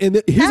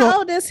then how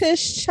old is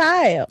his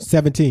child?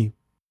 17.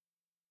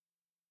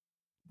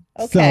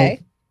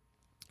 Okay.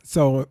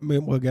 So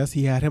I guess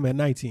he had him at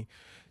 19.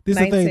 This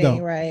 19, is the thing though.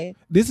 Right.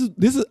 This is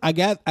I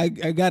got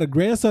a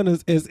grandson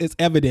as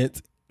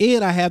evidence,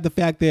 and I have the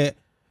fact that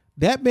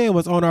man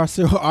was on our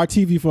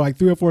TV for like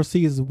 3 or 4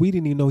 seasons. We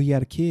didn't even know he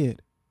had a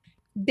kid.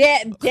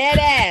 Dead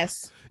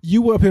ass.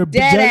 You were up here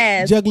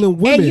juggling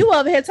women. And you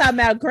over here talking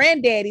about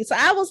granddaddy. So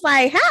I was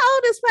like, how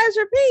old is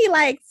Pleasure P?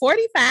 Like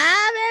 45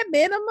 at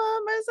minimum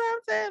or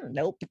something?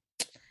 Nope.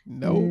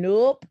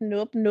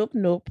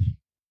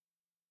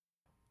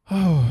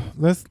 Oh,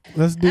 let's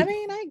do. I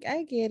mean,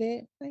 I get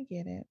it.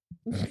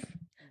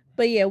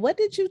 But yeah, what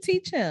did you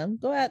teach him?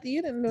 Go out.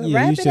 You didn't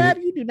wrap it up.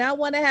 You do not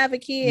want to have a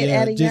kid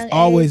at a young age.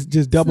 Always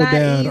just double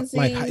down. Easy.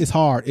 Like, it's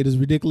hard. It is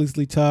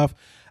ridiculously tough.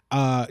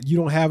 You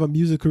don't have a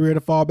music career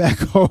to fall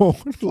back on.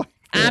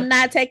 I'm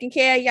not taking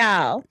care of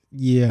y'all.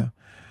 Yeah.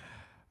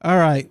 All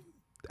right.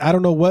 I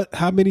don't know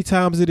how many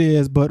times it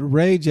is, but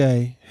Ray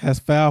J has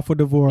filed for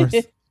divorce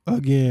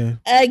again.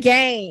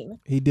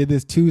 He did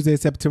this Tuesday,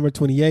 September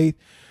 28th.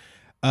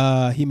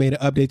 He made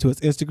an update to his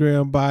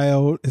Instagram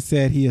bio. It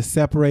said he is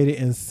separated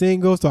and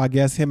single. So I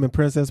guess him and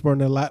Princess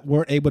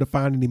weren't able to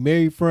find any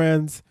married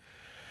friends.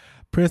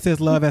 Princess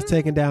Love has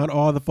taken down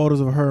all the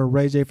photos of her and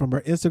Ray J from her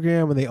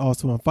Instagram, and they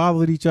also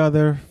unfollowed each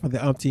other for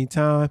the umpteenth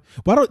time.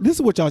 This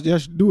is what y'all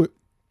should do. It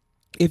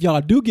if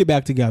y'all do get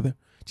back together,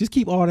 just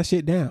keep all that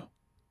shit down.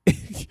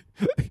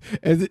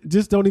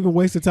 Just don't even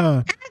waste the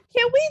time.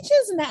 Can we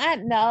just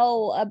not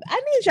know? I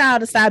need y'all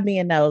to stop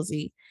being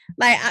nosy.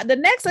 Like, the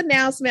next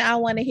announcement I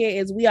want to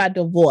hear is we are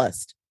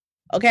divorced.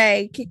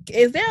 Okay.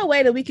 Is there a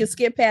way that we can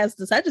skip past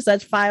the such and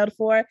such filed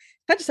for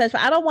such and such?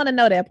 I don't want to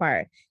know that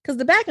part because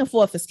the back and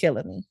forth is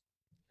killing me.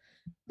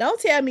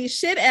 Don't tell me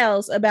shit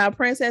else about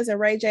Princess and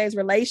Ray J's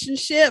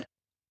relationship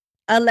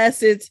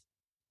unless it's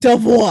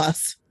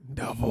divorce.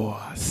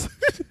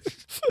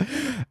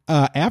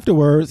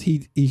 Afterwards,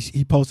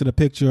 he posted a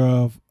picture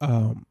of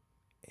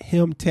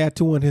him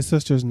tattooing his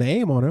sister's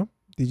name on him.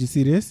 Did you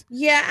see this?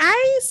 Yeah,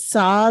 I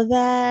saw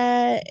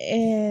that,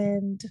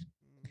 and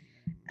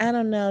I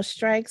don't know,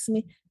 strikes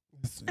me.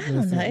 I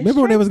don't know.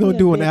 Remember when they was going to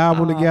do an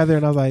album together,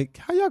 and I was like,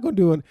 how y'all going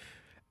to do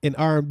an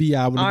R&B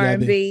album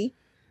together? R&B.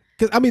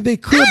 Because, I mean, they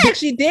could. I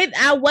actually did.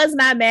 I was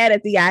not mad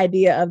at the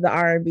idea of the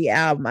R&B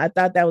album. I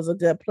thought that was a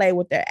good play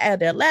with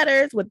their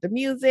letters, with the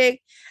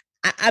music.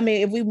 I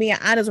mean, if we being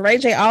honest, Ray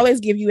J always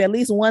give you at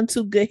least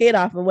 1-2 good hit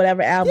off of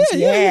whatever album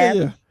she had.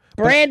 Yeah.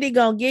 Brandy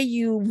gonna give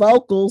you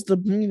vocals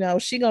to,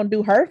 she gonna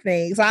do her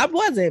thing. So I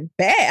wasn't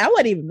bad. I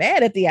wasn't even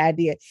mad at the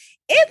idea.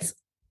 It's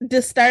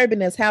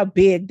disturbing as how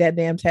big that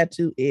damn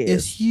tattoo is.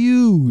 It's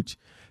huge.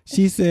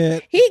 She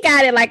said he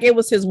got it like it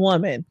was his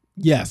woman.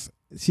 Yes.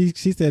 She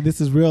said, this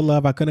is real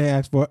love. I couldn't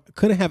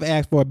have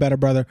asked for a better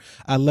brother.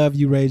 I love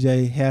you, Ray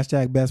J.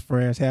 # best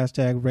friends. #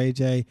 Ray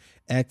J.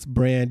 X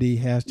Brandy.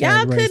 #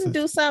 Y'all couldn't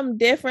do something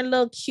different,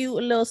 little cute,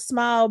 little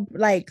small,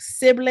 like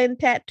sibling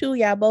tattoo.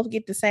 Y'all both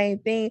get the same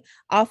thing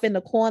off in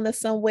the corner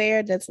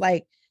somewhere. That's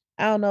like,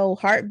 I don't know,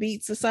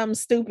 heartbeats or something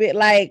stupid.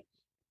 Like,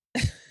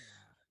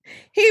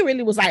 he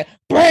really was like,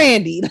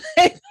 Brandy.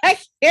 I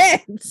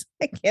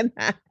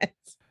cannot.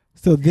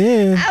 So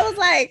then I was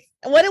like,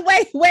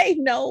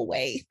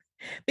 wait.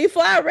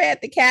 Before I read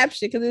the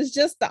caption, because it's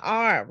just the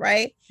arm,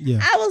 right? Yeah.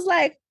 I was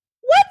like,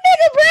 what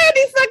nigga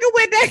Brandy fucking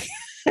with that?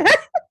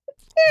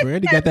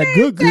 Brandy got that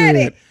good.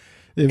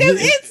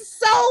 Because it's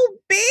so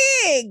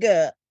big.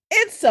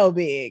 It's so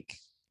big.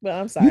 But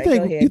I'm sorry. Go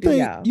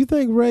ahead. You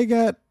think Ray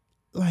got,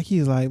 like,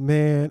 he's like,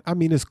 man, I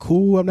mean, it's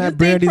cool. I'm not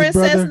Brandy's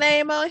brother. Princess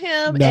name on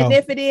him? No. And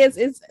if it is,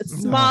 it's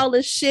small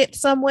as shit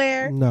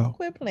somewhere. No.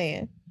 Quit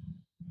playing.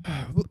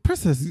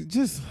 Princess,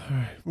 just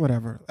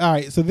whatever. All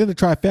right. So then the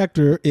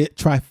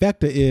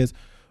trifecta is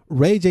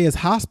Ray J is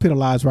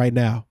hospitalized right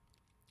now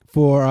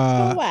for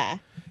why?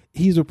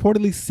 He's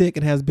reportedly sick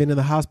and has been in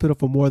the hospital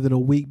for more than a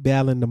week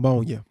battling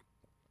pneumonia.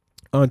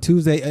 On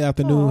Tuesday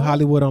afternoon,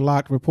 Hollywood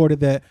Unlocked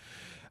reported that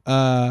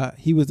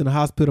he was in the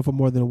hospital for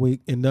more than a week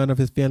and none of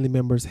his family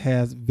members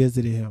has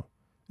visited him.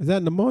 Is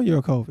that pneumonia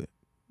or COVID?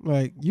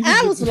 Like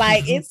I was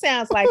like, it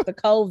sounds like the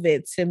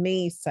COVID to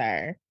me,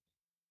 sir.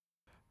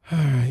 All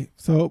right.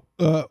 So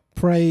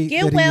pray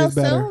get that well he is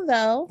better. soon,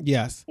 though.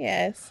 Yes.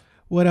 Yes.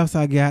 What else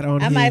I got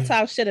on here? I might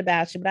talk shit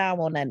about you, but I don't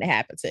want nothing to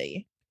happen to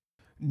you.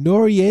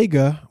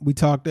 Noriega, we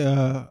talked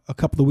a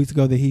couple of weeks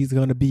ago that he's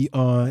going to be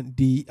on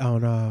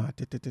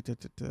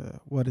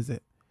what is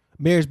it?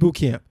 Marriage Boot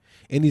Camp,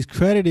 and he's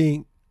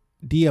crediting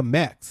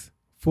DMX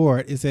for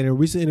it. It's in a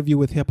recent interview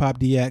with Hip Hop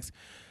DX.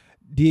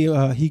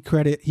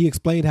 He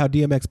explained how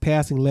DMX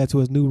passing led to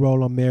his new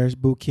role on Marriage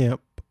Boot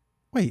Camp.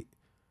 Wait,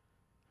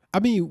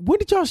 I mean, when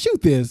did y'all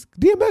shoot this?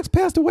 DMX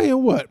passed away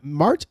in what?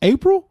 March,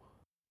 April,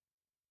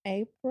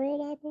 I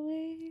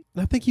believe.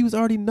 I think he was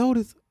already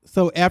noticed.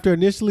 So after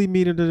initially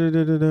meeting,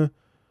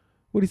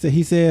 what did he say?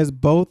 He says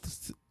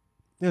both.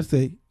 Let's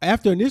see.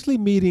 After initially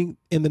meeting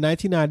in the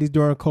 1990s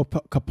during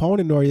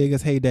Capone and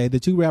Noriega's heyday, the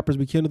two rappers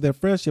rekindled their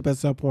friendship at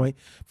some point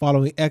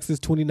following X's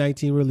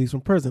 2019 release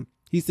from prison.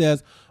 He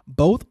says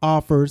both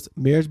offers,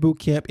 Marriage Boot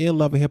Camp and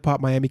Love and Hip Hop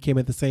Miami, came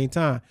at the same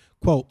time.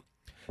 Quote,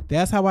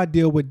 "That's how I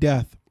deal with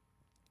death.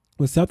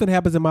 When something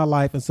happens in my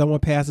life and someone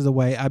passes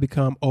away, I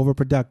become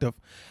overproductive.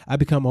 I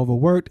become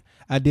overworked.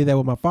 I did that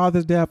with my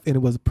father's death, and it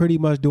was pretty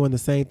much doing the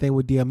same thing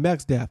with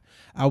DMX's death.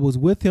 I was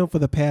with him for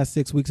the past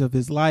 6 weeks of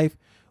his life.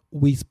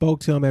 We spoke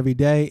to him every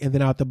day, and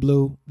then out the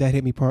blue, that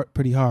hit me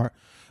pretty hard.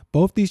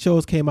 Both these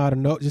shows came out of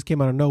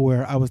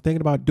nowhere. I was thinking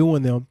about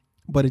doing them,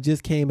 but it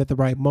just came at the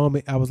right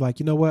moment. I was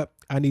like, you know what?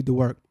 I need to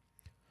work."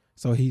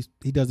 So he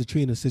does the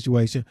Trina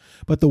situation.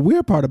 But the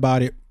weird part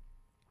about it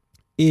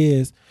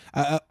is,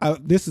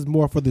 this is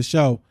more for the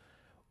show.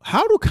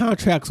 How do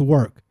contracts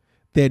work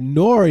that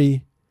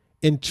Nori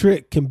and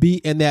Trick can be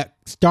in that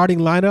starting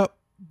lineup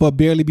but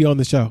barely be on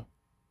the show?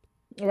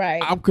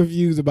 Right. I'm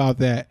confused about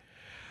that.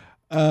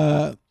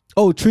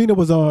 Trina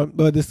was on,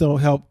 but this don't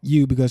help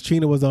you because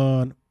Trina was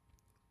on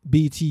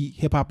BT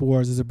Hip Hop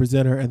Awards as a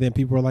presenter, and then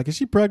people were like, "Is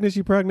she pregnant?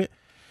 She pregnant?"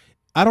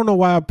 I don't know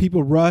why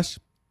people rush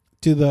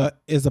to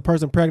is the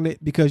person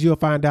pregnant, because you'll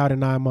find out in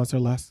 9 months or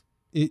less.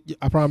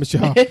 I promise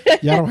y'all.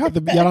 Y'all don't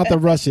have to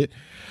rush it.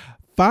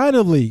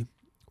 Finally,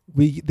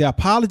 the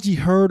apology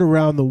heard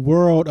around the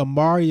world.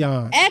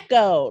 Omarion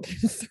echoed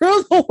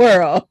through the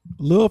world.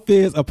 Lil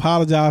Fizz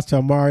apologized to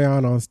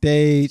Omarion on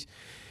stage.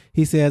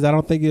 He says, "I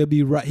don't think it'll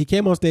be right." He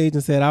came on stage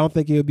and said, "I don't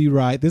think it'll be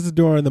right." This is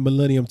during the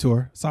Millennium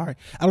Tour. Sorry.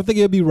 "I don't think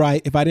it'll be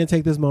right if I didn't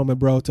take this moment,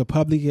 bro, to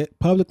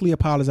publicly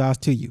apologize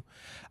to you.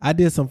 I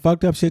did some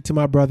fucked up shit to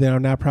my brother and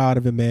I'm not proud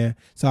of it, man.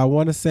 So I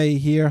want to say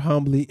here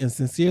humbly and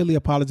sincerely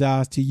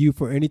apologize to you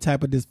for any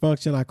type of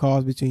dysfunction I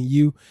caused between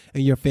you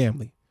and your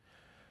family."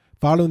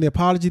 Following the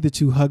apology, the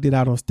two hugged it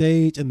out on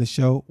stage and the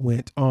show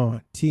went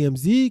on.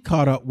 TMZ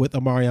caught up with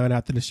Omarion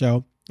after the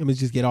show. Let me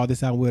just get all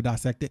this out and we'll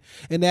dissect it.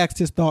 And asked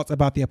his thoughts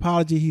about the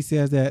apology. He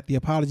says that the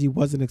apology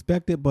wasn't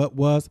expected, but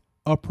was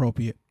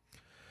appropriate.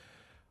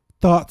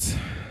 Thoughts?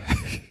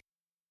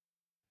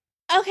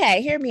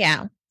 Okay, hear me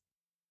out.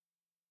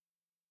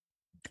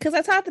 Because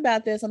I talked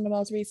about this on the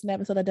most recent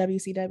episode of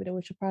WCW,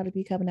 which will probably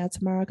be coming out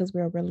tomorrow because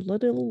we're a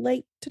little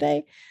late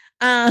today.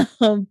 But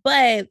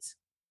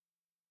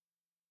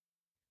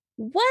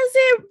was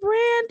it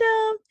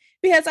random?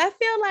 Because I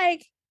feel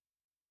like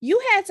you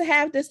had to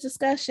have this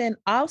discussion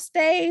off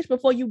stage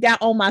before you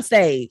got on my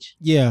stage.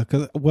 Yeah,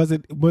 because was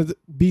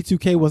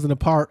B2K wasn't a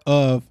part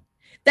of.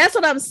 That's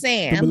what I'm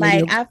saying.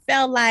 Like, I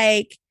felt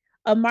like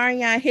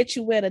Omarion hit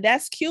you with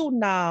that's cute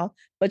and all,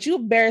 but you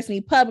embarrassed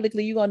me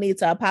publicly. You're gonna need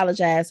to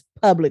apologize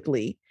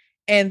publicly.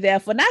 And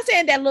therefore, not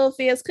saying that Lil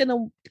Fizz couldn't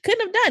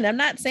have done it. I'm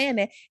not saying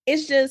that.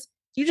 It's just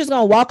you just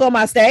gonna walk on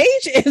my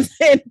stage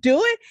and do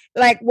it.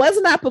 Like,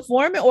 wasn't I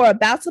performing or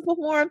about to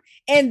perform?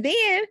 And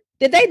then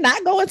did they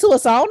not go into a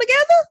song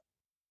together?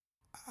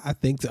 I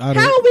think. How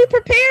are we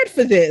prepared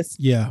for this?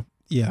 Yeah.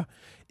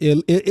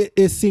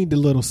 It seemed a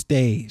little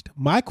staged.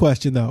 My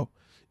question though,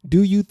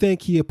 do you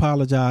think he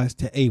apologized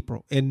to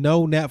April? And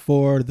no, not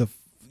for the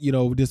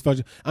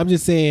dysfunction. I'm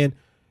just saying,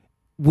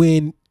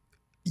 when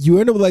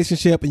you're in a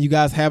relationship and you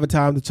guys have a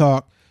time to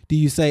talk, do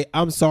you say,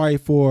 "I'm sorry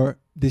for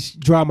this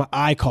drama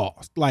I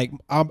caused. Like,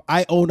 I'm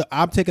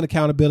taking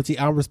accountability.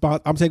 I'm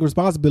taking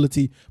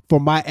responsibility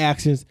for my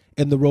actions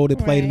and the role they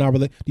played in our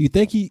relationship." Do you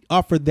think he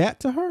offered that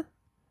to her?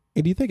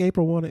 And do you think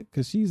April wanted?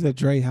 Because she's at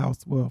Dre house.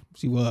 Well,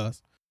 she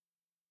was.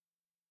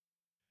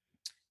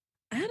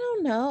 I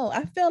don't know.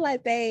 I feel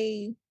like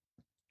they,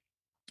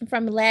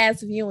 from the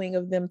last viewing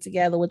of them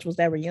together, which was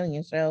their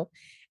reunion show,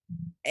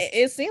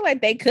 it seemed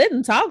like they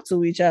couldn't talk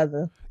to each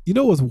other. You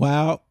know what's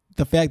wild?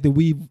 The fact that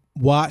we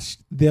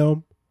watched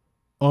them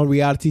on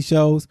reality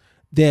shows,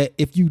 that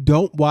if you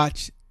don't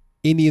watch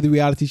any of the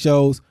reality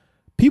shows,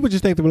 people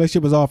just think the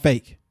relationship was all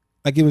fake.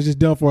 Like it was just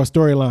done for a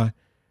storyline.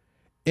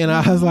 And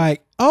I was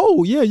like,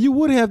 oh yeah, you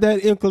would have that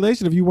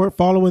inclination if you weren't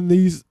following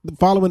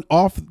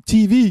off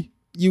TV.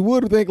 You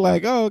would think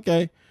like, oh,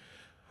 okay.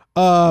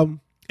 And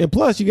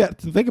plus you got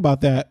to think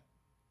about that.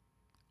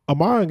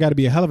 Amara got to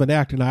be a hell of an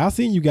actor. Now I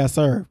seen You Got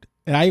Served,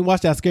 and I ain't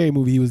watched that scary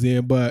movie he was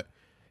in, but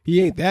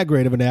he ain't that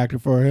great of an actor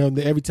for him.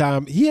 Every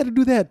time he had to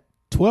do that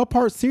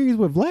 12-part series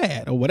with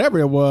Vlad or whatever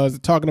it was,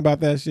 talking about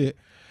that shit.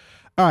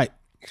 All right.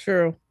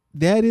 True.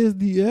 That is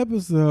the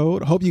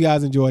episode. Hope you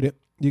guys enjoyed it.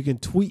 You can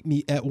tweet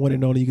me at one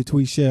and only. You can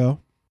tweet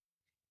Shell.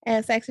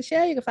 At Sexy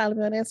Shell. You can follow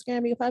me on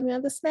Instagram. You can follow me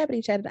on the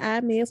Snappity Chat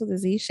at IMIS with a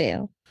Z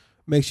Shell.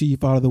 Make sure you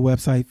follow the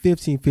website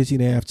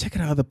 1515AF. Check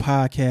out other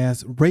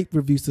podcasts. Rate,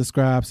 review,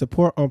 subscribe.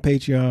 Support on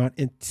Patreon.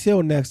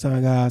 Until next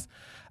time, guys.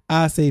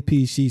 I say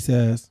peace. She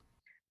says.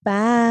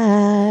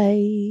 Bye.